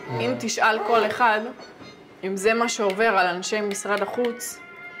אם תשאל כל אחד, אם זה מה שעובר על אנשי משרד החוץ,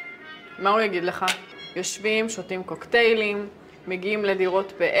 מה הוא יגיד לך? יושבים, שותים קוקטיילים, מגיעים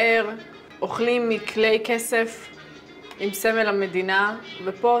לדירות פאר, אוכלים מכלי כסף עם סמל המדינה,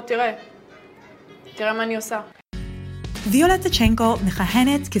 ופה תראה מה אני עושה. ויולטה צ'נקו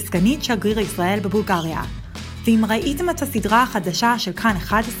מכהנת כסגנית שגריר ישראל בבולגריה, ואם ראיתם את הסדרה החדשה של כאן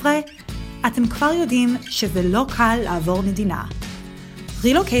 11, אתם כבר יודעים שזה לא קל לעבור מדינה.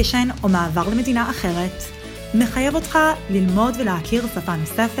 רילוקיישן או מעבר למדינה אחרת מחייב אותך ללמוד ולהכיר שפה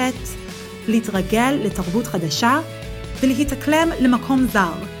נוספת, להתרגל לתרבות חדשה ולהתאקלם למקום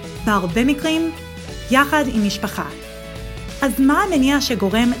זר, בהרבה מקרים יחד עם משפחה. אז מה המניע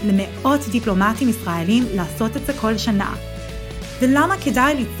שגורם למאות דיפלומטים ישראלים לעשות את זה כל שנה? ולמה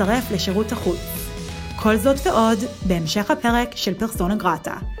כדאי להצטרף לשירות החוץ? כל זאת ועוד בהמשך הפרק של פרסונה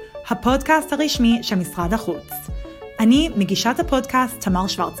גרטה, הפודקאסט הרשמי של משרד החוץ. אני מגישת הפודקאסט תמר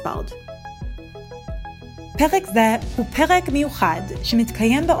שוורצברד. פרק זה הוא פרק מיוחד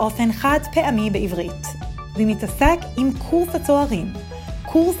שמתקיים באופן חד פעמי בעברית, ומתעסק עם קורס הצוערים,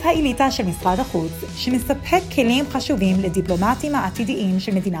 קורס האליטה של משרד החוץ שמספק כלים חשובים לדיפלומטים העתידיים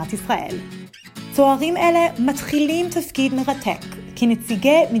של מדינת ישראל. צוערים אלה מתחילים תפקיד מרתק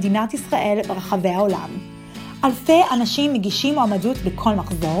כנציגי מדינת ישראל ברחבי העולם. אלפי אנשים מגישים מועמדות בכל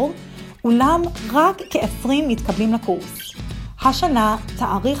מחזור, אולם רק כ-20 מתקבלים לקורס. השנה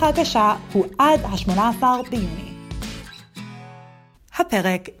תאריך ההגשה הוא עד ה-18 ביוני.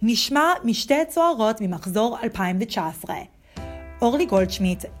 הפרק נשמע משתי צוערות ממחזור 2019, אורלי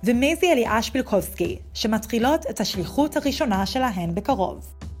גולדשמיט ומייזי אליאש פילקובסקי, שמתחילות את השליחות הראשונה שלהן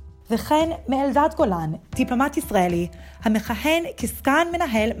בקרוב. וכן מאלדד גולן, דיפלומט ישראלי, המכהן כסגן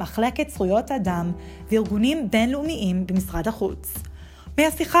מנהל מחלקת זכויות האדם וארגונים בינלאומיים במשרד החוץ.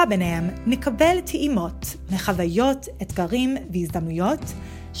 מהשיחה ביניהם נקבל טעימות מחוויות, אתגרים והזדמנויות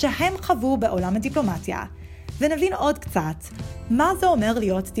שהם חוו בעולם הדיפלומטיה, ונבין עוד קצת מה זה אומר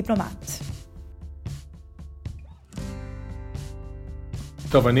להיות דיפלומט.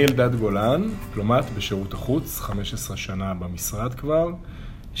 טוב, אני אלדד גולן, דיפלומט בשירות החוץ, 15 שנה במשרד כבר.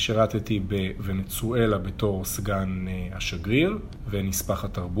 שירתתי בוונצואלה בתור סגן השגריר ונספח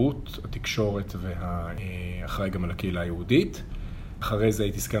התרבות, התקשורת והאחראי גם על הקהילה היהודית. אחרי זה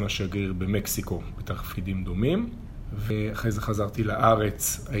הייתי סגן השגריר במקסיקו בתפקידים דומים, ואחרי זה חזרתי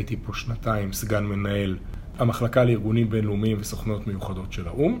לארץ, הייתי פה 2 סגן מנהל המחלקה לארגונים בינלאומיים וסוכנות מיוחדות של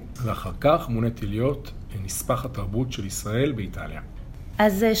האו"ם, ואחר כך מוניתי להיות נספח התרבות של ישראל באיטליה.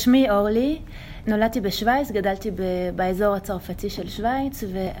 אז שמי אורלי, נולדתי בשוויץ, גדלתי באזור הצרפתי של שוויץ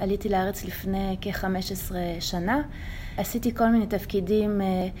ועליתי לארץ לפני כ-15 שנה. עשיתי כל מיני תפקידים,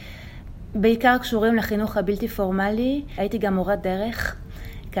 בעיקר קשורים לחינוך הבלתי פורמלי. הייתי גם מורת דרך,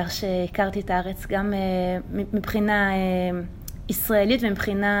 כך שהכרתי את הארץ גם מבחינה ישראלית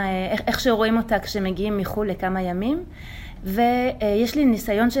ומבחינה איך שרואים אותה כשמגיעים מחול לכמה ימים. ויש לי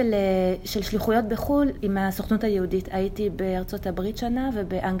ניסיון של שליחויות בחול עם הסוכנות היהודית. הייתי בארצות הברית שנה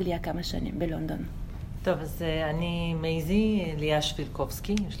ובאנגליה כמה שנים, בלונדון. טוב, אז אני מייזי אליאש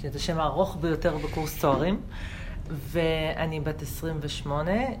פילקובסקי, יש לי את השם הארוך ביותר בקורס צוערים, ואני בת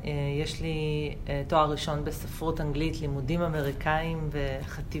 28, יש לי תואר ראשון בספרות אנגלית, לימודים אמריקאים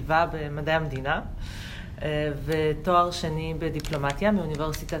וחטיבה במדעי המדינה, ותואר שני בדיפלומטיה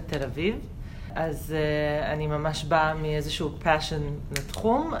מאוניברסיטת תל אביב. אז אני ממש באה מאיזשהו passion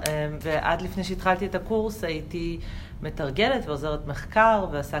לתחום, ועד לפני שהתחלתי את הקורס הייתי מתרגלת ועוזרת מחקר,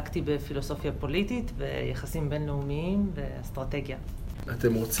 ועסקתי בפילוסופיה פוליטית ויחסים בינלאומיים ואסטרטגיה.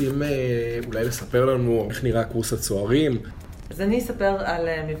 אתם רוצים אולי לספר לנו איך נראה קורס הצוערים? אז אני אספר על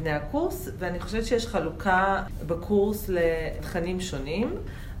מבנה הקורס, ואני חושבת שיש חלוקה בקורס לתכנים שונים.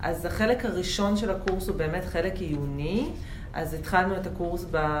 אז החלק הראשון של הקורס הוא באמת חלק עיוני, אז התחלנו את הקורס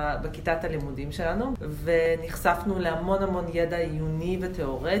בכיתת הלימודים שלנו, ונחשפנו להמון ידע עיוני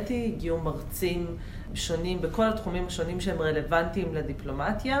ותיאורטי. הגיעו מרצים שונים בכל התחומים השונים שהם רלוונטיים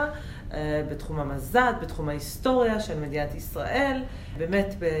לדיפלומטיה, בתחום המז"ד, בתחום ההיסטוריה של מדינת ישראל,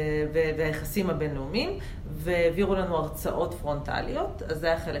 באמת ביחסים הבינלאומיים, והעבירו לנו הרצאות פרונטליות, אז זה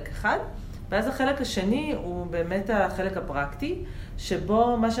היה חלק אחד. ואז החלק השני הוא באמת החלק הפרקטי,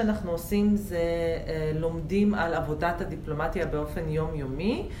 שבו מה שאנחנו עושים זה לומדים על עבודת הדיפלומטיה באופן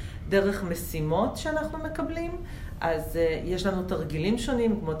יומיומי, דרך משימות שאנחנו מקבלים. אז יש לנו תרגילים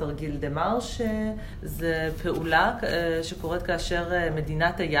שונים, כמו תרגיל דמרש, זה פעולה שקורית כאשר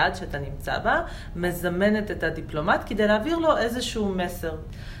מדינת היעד שאתה נמצא בה, מזמנת את הדיפלומט כדי להעביר לו איזשהו מסר.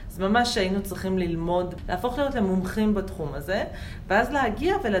 אז ממש היינו צריכים ללמוד, להפוך להיות למומחים בתחום הזה, ואז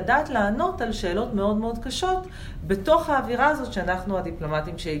להגיע ולדעת לענות על שאלות מאוד מאוד קשות בתוך האווירה הזאת שאנחנו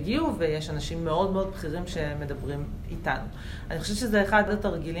הדיפלומטים שהגיעו, ויש אנשים מאוד מאוד בכירים שמדברים איתנו. אני חושבת שזה אחד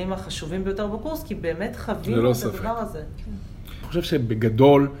התרגילים החשובים ביותר בקורס, כי באמת חווינו את הדבר הזה. אני חושב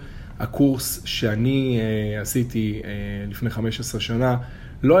שבגדול הקורס שאני עשיתי לפני 15 שנה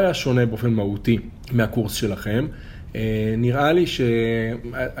לא היה שונה באופן מהותי מהקורס שלכם. נראה לי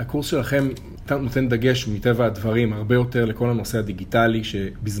שהקורס שלכם נותן דגש מטבע הדברים הרבה יותר לכל הנושא הדיגיטלי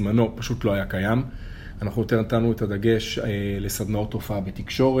שבזמנו פשוט לא היה קיים. אנחנו יותר נתנו את הדגש לסדנאות הופעה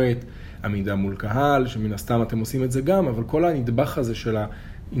בתקשורת, עמידה מול קהל, שמן הסתם אתם עושים את זה גם, אבל כל הנדבך הזה של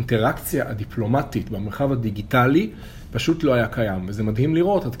האינטראקציה הדיפלומטית במרחב הדיגיטלי פשוט לא היה קיים. וזה מדהים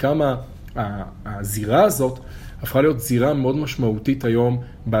לראות עד כמה הזירה הזאת הפכה להיות זירה מאוד משמעותית היום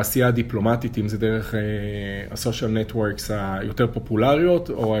בעשייה הדיפלומטית, אם זה דרך הסושיאל נטוורקס היותר פופולריות,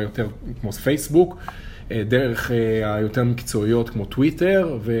 או היותר כמו פייסבוק, דרך היותר מקצועיות כמו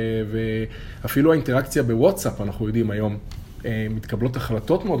טוויטר, ואפילו האינטראקציה בוואטסאפ, אנחנו יודעים היום, מתקבלות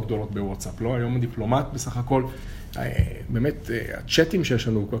החלטות מאוד גדולות בוואטסאפ, לא? היום הדיפלומט בסך הכל, באמת הצ'אטים שיש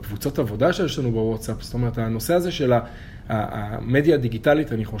לנו, הקבוצות עבודה שיש לנו בוואטסאפ, זאת אומרת, הנושא הזה של המדיה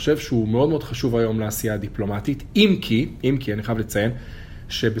הדיגיטלית, אני חושב שהוא מאוד מאוד חשוב היום לעשייה הדיפלומטית, אם כי, אני חייב לציין,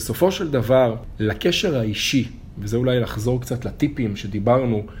 שבסופו של דבר, לקשר האישי, וזה אולי לחזור קצת לטיפים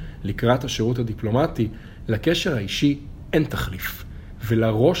שדיברנו לקראת השירות הדיפלומטי, לקשר האישי אין תחליף.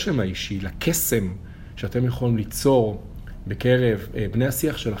 ולרושם האישי, לקסם שאתם יכולים ליצור בקרב בני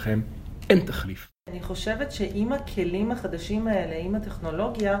השיח שלכם, אין תחליף. אני חושבת שעם הכלים החדשים האלה, עם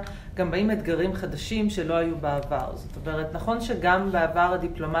הטכנולוגיה, גם באים אתגרים חדשים שלא היו בעבר. זאת אומרת, נכון שגם בעבר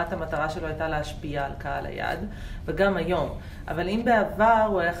הדיפלומט המטרה שלו הייתה להשפיע על קהל היעד, וגם היום. אבל אם בעבר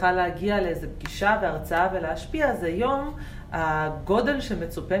הוא יכול להגיע לאיזו פגישה והרצאה ולהשפיע, אז היום הגודל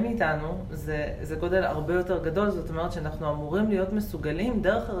שמצופה מאיתנו זה גודל הרבה יותר גדול. זאת אומרת שאנחנו אמורים להיות מסוגלים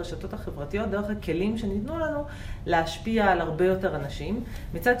דרך הרשתות החברתיות, דרך הכלים שניתנו לנו, להשפיע על הרבה יותר אנשים.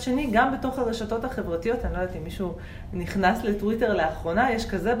 מצד שני, גם בתוך הרשתות החברתיות, אני לא יודעת אם מישהו נכנס לטוויטר לאחרונה, יש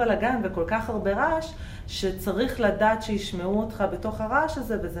כזה בלגן וכל כך הרבה רעש, שצריך לדעת שישמעו אותך בתוך הרעש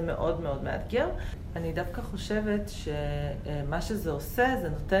הזה, וזה מאוד מאוד מאתגר. אני דווקא חושבת שמה שזה עושה, זה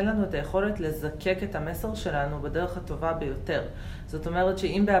נותן לנו את היכולת לזקק את המסר שלנו בדרך הטובה ביותר. זאת אומרת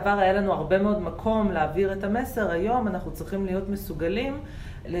שאם בעבר היה לנו הרבה מאוד מקום להעביר את המסר, היום אנחנו צריכים להיות מסוגלים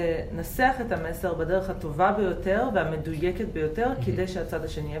לנסח את המסר בדרך הטובה ביותר והמדויקת ביותר, כדי שהצד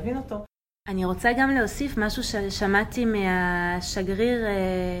השני יבין אותו. אני רוצה גם להוסיף משהו ששמעתי מהשגריר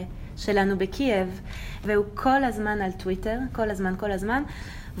שלנו בקייב, והוא כל הזמן על טוויטר, כל הזמן,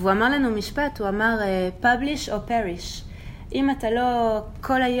 והוא אמר לנו משפט, הוא אמר publish or perish. אם אתה לא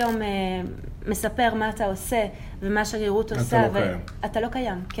כל היום מספר מה אתה עושה ומה השגרירות עושה, אתה לא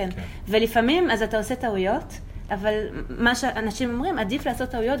קיים, כן. ולפעמים אז אתה עושה טעויות, אבל מה שאנשים אומרים, עדיף לעשות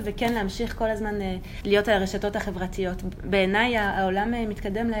טעויות וכן להמשיך כל הזמן להיות על הרשתות החברתיות. בעיניי העולם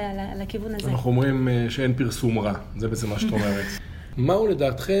מתקדם לכיוון הזה. אנחנו אומרים שאין פרסום רע, זה בעצם מה שאת אומרת. מהו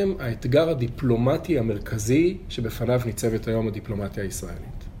לדעתכם האתגר הדיפלומטי המרכזי שבפניו ניצבת היום הדיפלומטיה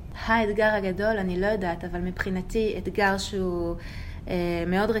הישראלית? האתגר הגדול, אני לא יודעת, אבל מבחינתי אתגר שהוא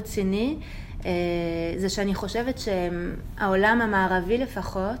מאוד רציני, זה שאני חושבת שהעולם המערבי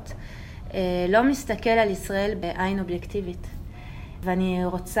לפחות לא מסתכל על ישראל בעין אובייקטיבית. ואני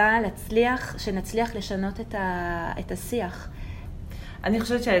רוצה שנצליח לשנות את השיח. אני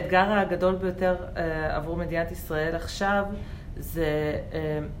חושבת שהאתגר הגדול ביותר עבור מדינת ישראל עכשיו זה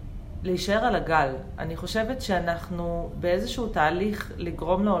להישאר על הגל. אני חושבת שאנחנו באיזשהו תהליך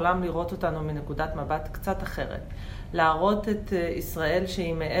לגרום לעולם לראות אותנו מנקודת מבט קצת אחרת. להראות את ישראל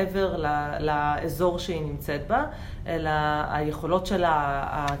שהיא מעבר לאזור שהיא נמצאת בה, אלא היכולות שלה,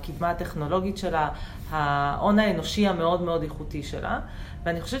 הקדמה הטכנולוגית שלה, ההון האנושי המאוד מאוד איכותי שלה.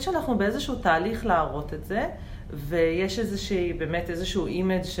 ואני חושבת שאנחנו באיזשהו תהליך להראות את זה, ויש באמת איזשהו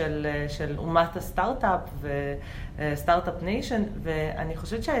אימג' של אומת הסטארט-אפ וסטארט-אפ ניישן, ואני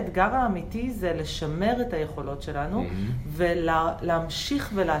חושבת שהאתגר האמיתי זה לשמר את היכולות שלנו,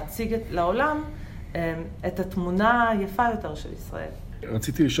 ולהמשיך ולהציג לעולם את התמונה היפה יותר של ישראל.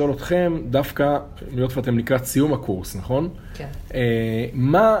 רציתי לשאול אתכם, דווקא, להיות ואתם לקראת סיום הקורס, נכון? כן.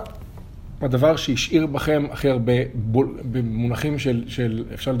 מה הדבר שהשאיר בכם הכי הרבה במונחים של,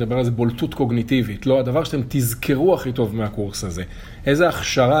 אפשר לדבר על זה, בולטות קוגניטיבית, לא הדבר שאתם תזכרו הכי טוב מהקורס הזה? איזה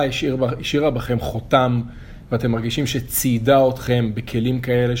הכשרה השאירה בכם חותם, ואתם מרגישים שציידה אתכם בכלים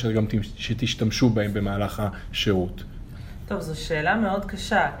כאלה שתשתמשו בהם במהלך השירות? טוב, זו שאלה מאוד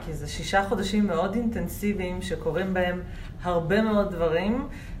קשה, כי זה 6 חודשים מאוד אינטנסיביים שקורים בהם הרבה מאוד דברים,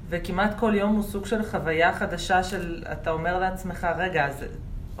 וכמעט כל יום הוא סוג של חוויה חדשה אתה אומר לעצמך, רגע, אז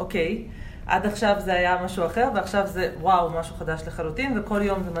אוקיי, עד עכשיו זה היה משהו אחר, ועכשיו זה וואו, משהו חדש לחלוטין, וכל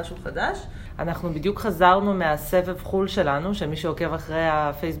יום זה משהו חדש. אנחנו בדיוק חזרנו מהסבב חול שלנו, שמי שעוקב אחרי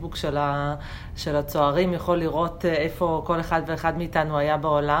הפייסבוק של הצוערים יכול לראות איפה כל אחד ואחד מאיתנו היה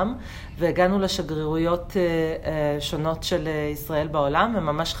בעולם, והגענו לשגרירויות שונות של ישראל בעולם,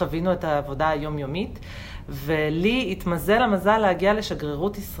 וממש חווינו את העבודה היומיומית, ולי התמזל המזל להגיע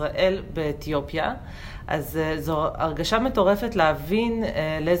לשגרירות ישראל באתיופיה, אז זו הרגשה מטורפת להבין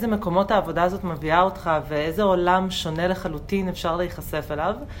לאיזה מקומות העבודה הזאת מביאה אותך, ואיזה עולם שונה לחלוטין אפשר להיחשף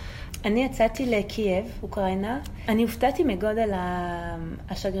אליו. אני יצאתי לקייב, אוקראינה. אני הופתעתי מגודל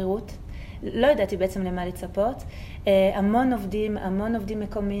השגרירות. לא ידעתי בעצם למה לצפות. המון עובדים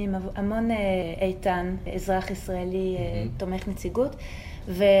מקומיים, המון איתן, אזרח ישראלי, תומך נציגות.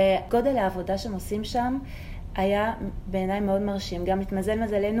 וגודל העבודה שהם עושים שם היה בעיניי מאוד מרשים. גם התמזל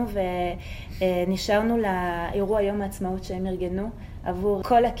מזלנו ונשארנו לאירוע יום העצמאות שהם ארגנו עבור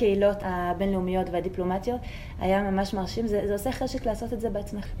כל הקהילות הבינלאומיות והדיפלומטיות. היה ממש מרשים. זה עושה חשק לעשות את זה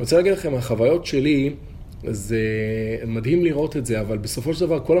בעצמך. אני רוצה להגיד לכם, החוויות שלי, זה מדהים לראות את זה, אבל בסופו של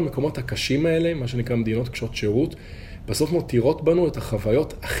דבר כל המקומות הקשים האלה, מה שנקרא מדינות קשות שירות, בסוף מותירות בנו את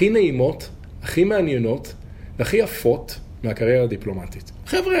החוויות הכי נעימות, הכי מעניינות והכי יפות מהקריירה הדיפלומטית.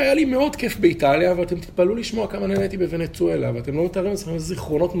 חבר'ה, היה לי מאוד כיף באיטליה, ואתם תתפלאו לשמוע כמה נהניתי בוונצואלה, ואתם לא מתארים לכם איזה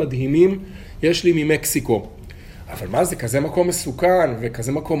זיכרונות מדהימים יש לי ממקסיקו. אבל מה זה, כזה מקום מסוכן,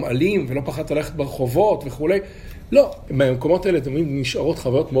 וכזה מקום אלים, ולא פחדת ללכת ברחובות וכולי? לא, במקומות האלה תמיד נשארות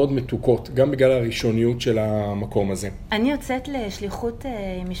חוויות מאוד מתוקות, גם בגלל הראשוניות של המקום הזה. אני יוצאת לשליחות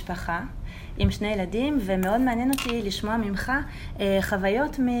משפחה עם 2 ילדים, ומאוד מעניין אותי לשמוע ממך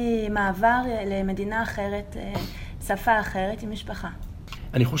חוויות ממעבר למדינה אחרת, שפה אחרת עם משפחה.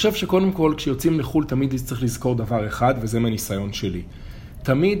 אני חושב שקודם כל, כשיוצאים לחול, תמיד צריך לזכור דבר אחד, וזה מהניסיון שלי.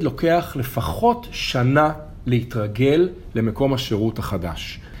 תמיד לוקח לפחות שנה להתרגל למקום השירות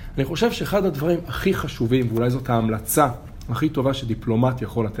החדש. אני חושב שאחד הדברים הכי חשובים, ואולי זאת ההמלצה הכי טובה שדיפלומט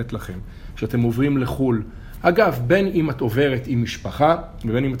יכול לתת לכם, שאתם עוברים לחול. אגב, בין אם את עוברת עם משפחה,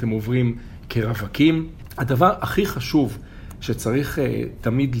 ובין אם אתם עוברים כרווקים, הדבר הכי חשוב שצריך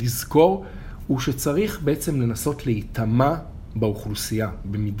תמיד לזכור, הוא שצריך בעצם לנסות להיטמע באוכלוסייה,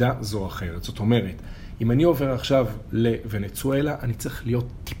 במידה זו או אחרת. זאת אומרת, אם אני עובר עכשיו לוונצואלה, אני צריך להיות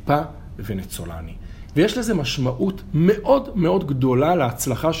טיפה ונצולני. ויש לזה משמעות מאוד מאוד גדולה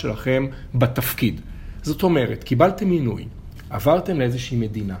להצלחה שלכם בתפקיד. זאת אומרת, קיבלתם מינוי, עברתם לאיזושהי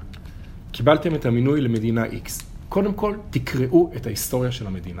מדינה, קיבלתם את המינוי למדינה X. קודם כל, תקראו את ההיסטוריה של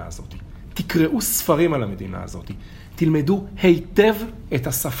המדינה הזאת. תקראו ספרים על המדינה הזאת. תלמדו היטב את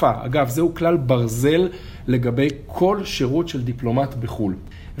השפה. אגב, זהו כלל ברזל לגבי כל שירות של דיפלומט בחו"ל.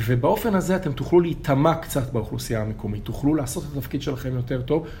 ובאופן הזה אתם תוכלו להיטמע קצת באוכלוסייה המקומית, תוכלו לעשות את התפקיד שלכם יותר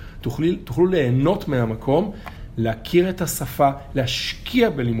טוב, תוכלו ליהנות מהמקום, להכיר את השפה, להשקיע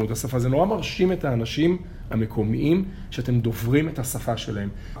בלימוד השפה. זה נורא מרשים את האנשים המקומיים שאתם דוברים את השפה שלהם.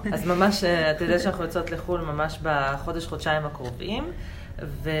 אז ממש, אתה יודע שאנחנו יוצאות לחול ממש בחודש-חודשיים הקרובים,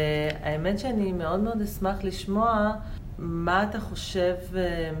 והאמת שאני מאוד מאוד אשמח לשמוע מה אתה חושב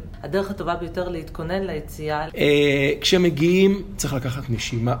הדרך הטובה ביותר להתכונן ליציאה? כשמגיעים צריך לקחת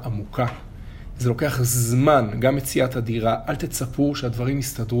נשימה עמוקה. זה לוקח זמן, גם מציאת הדירה. אל תצפו שהדברים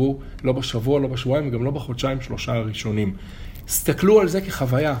יסתדרו לא בשבוע, לא בשבועיים, וגם לא בחודשיים 3 הראשונים. סתכלו על זה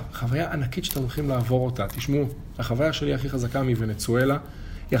כחוויה, חוויה ענקית שאתם הולכים לעבור אותה. תשמעו, החוויה שלי הכי חזקה מוונצואלה,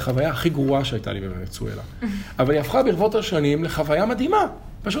 היא החוויה הכי גרועה שהייתה לי בוונצואלה. אבל היא הפכה ברבות השנים לחוויה מדהימה,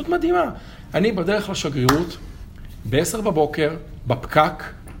 פשוט מדהימה. אני בדרך לשגרירות, ב-10 בבוקר, בפקק,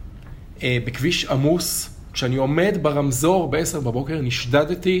 בכביש עמוס, כשאני עומד ברמזור ב-10 בבוקר,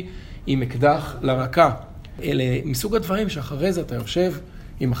 נשדדתי עם אקדח לרקה. אלה מסוג הדברים שאחרי זה אתה יושב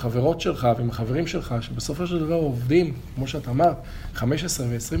עם החברות שלך ועם החברים שלך, שבסופו של דבר עובדים, כמו שאת אמרת, 15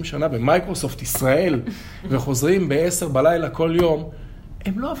 ו-20 שנה במייקרוסופט ישראל, וחוזרים ב-10 בלילה כל יום,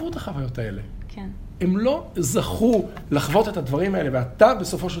 הם לא עברו את החוויות האלה. כן. הם לא זכו לחוות את הדברים האלה, ואתה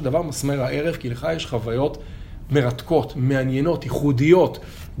בסופו של דבר מסמר הערב, כי לך יש חוויות מרתקות, מעניינות, ייחודיות.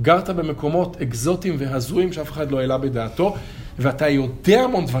 גרת במקומות אקזוטיים והזויים שאף אחד לא העלה בדעתו, ואתה יודע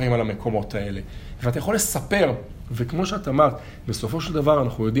המון דברים על המקומות האלה. ואתה יכול לספר, וכמו שאת אמרת, בסופו של דבר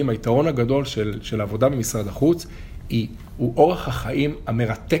אנחנו יודעים, היתרון הגדול של העבודה במשרד החוץ, הוא אורח החיים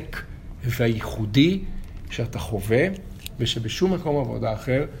המרתק והייחודי שאתה חווה, ושבשום מקום עבודה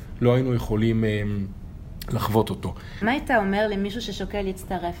אחר לא היינו יכולים לחוות אותו. מה היית אומר למישהו ששוקל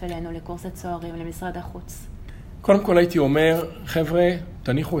להצטרף אלינו לקורס הצוערים, למשרד החוץ? קודם כל הייתי אומר, חבר'ה,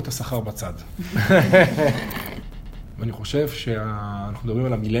 תניחו את השכר בצד. ואני חושב שאנחנו מדברים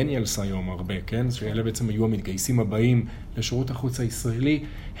על המילניאלס היום הרבה, כן? שאלה בעצם היו המתגייסים הבאים לשירות החוץ הישראלי,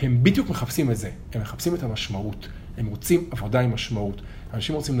 הם בדיוק מחפשים את זה. הם מחפשים את המשמעות. הם רוצים עבודה עם משמעות.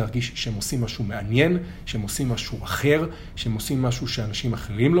 אנשים רוצים להרגיש שהם עושים משהו מעניין, שהם עושים משהו אחר, שהם עושים משהו שאנשים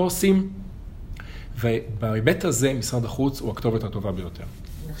אחרים לא עושים. ובהיבט הזה, משרד החוץ הוא הכתובת הטובה ביותר.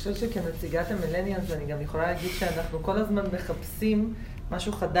 אני חושבת שכנציגת המילניאלס, אני גם יכולה להגיד שאנחנו כל הזמן מחפשים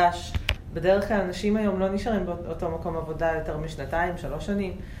משהו חדש. בדרך כלל אנשים היום לא נשארים באותו מקום עבודה יותר משנתיים, 3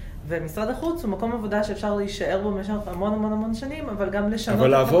 שנים. ומשרד החוץ הוא מקום עבודה שאפשר להישאר בו במשך המון שנים, אבל גם לשנות אבל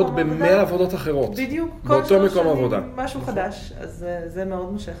לעבוד ב100 עבודות אחרות. בדיוק. באותו מקום עבודה. משהו חדש. אז זה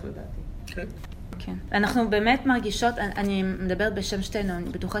מאוד מושך לדעתי. כן. כן. אנחנו באמת מרגישות, אני מדברת בשם שתינו, אני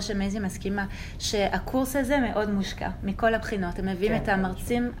בטוחה שמייזי מסכימה, שהקורס הזה מאוד מושקע, מכל הבחינות. הם מביאים את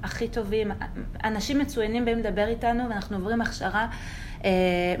המרצים הכי טובים, אנשים מצוינים באים לדבר איתנו, ואנחנו עוברים הכשרה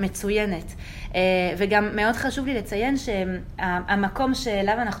מצוינת. וגם מאוד חשוב לי לציין שהמקום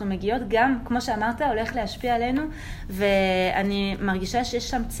שאליו אנחנו מגיעות, גם, כמו שאמרת, הולך להשפיע עלינו, ואני מרגישה שיש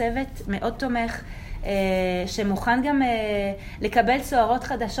שם צוות מאוד תומך, שמוכן גם לקבל צוערות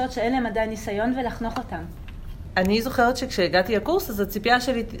חדשות שאין להם עדיין ניסיון ולחנוך אותם. אני זוכרת שכשהגעתי לקורס, אז הציפייה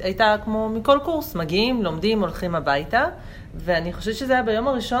שלי הייתה כמו מכל קורס, מגיעים, לומדים, הולכים הביתה, ואני חושבת שזה היה ביום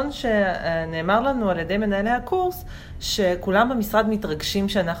הראשון שנאמר לנו על ידי מנהלי הקורס, שכולם במשרד מתרגשים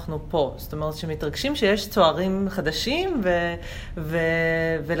שאנחנו פה. זאת אומרת, שמתרגשים שיש צוערים חדשים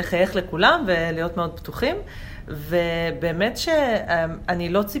ולחייך לכולם ולהיות מאוד פתוחים, ובאמת שאני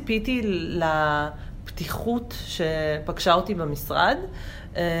לא ציפיתי לפתיחות שפגשה אותי במשרד,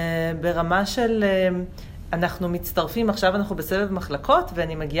 ברמה של אנחנו מצטרפים, עכשיו אנחנו בסבב מחלקות,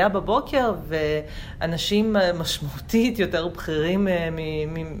 ואני מגיעה בבוקר, ואנשים משמעותית יותר בכירים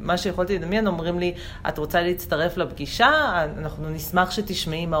ממה שיכולתי לדמיין, אומרים לי, את רוצה להצטרף לפגישה? אנחנו נשמח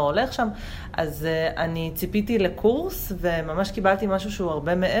שתשמעי מה הולך שם. אז אני ציפיתי לקורס, וממש קיבלתי משהו שהוא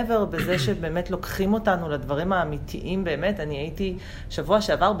הרבה מעבר, בזה שבאמת לוקחים אותנו לדברים האמיתיים באמת. אני הייתי שבוע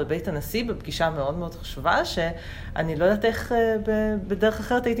שעבר בבית הנשיא, בפגישה מאוד מאוד חשובה, שאני לא יודעת איך בדרך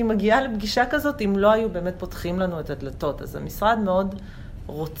אחרת הייתי מגיעה לפגישה כזאת, אם לא היו באמת פותחים לנו את הדלתות. אז המשרד מאוד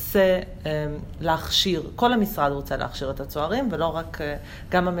רוצה להכשיר, כל המשרד רוצה להכשיר את הצוערים, ולא רק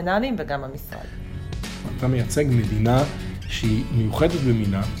גם המנהלים וגם המשרד. אתה מייצג מדינה שהיא מיוחדת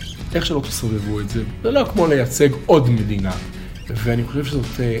במינה, איך שלא תסובבו את זה, זה לא כמו לייצג עוד מדינה. ואני חושב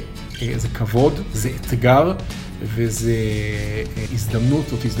שזה כבוד, זה אתגר, וזה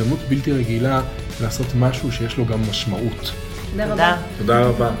זאת הזדמנות בלתי רגילה לעשות משהו שיש לו גם משמעות. תודה. תודה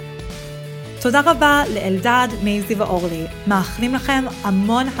רבה. תודה רבה לאלדד, מייזי ואורלי. מאחלים לכם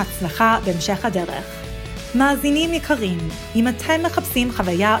המון הצלחה בהמשך הדרך. מאזינים יקרים, אם אתם מחפשים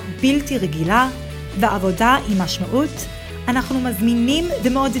חוויה בלתי רגילה ועבודה עם משמעות, אנחנו מזמינים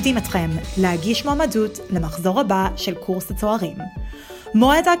ומעודדים אתכם להגיש מועמדות למחזור הבא של קורס הצוערים.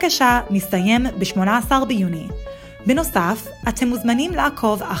 מועד ההגשה מסתיים ב-18 ביוני. בנוסף, אתם מוזמנים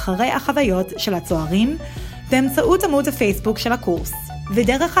לעקוב אחרי החוויות של הצוערים באמצעות עמוד הפייסבוק של הקורס,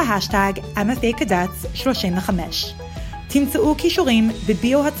 ודרך ההשטג MFACadets35. תמצאו קישורים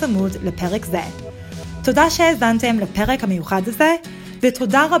בביו הצמוד לפרק זה. תודה שהאזנתם לפרק המיוחד הזה,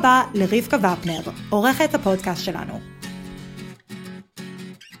 ותודה רבה לרבקה ופנר, עורכת הפודקאסט שלנו.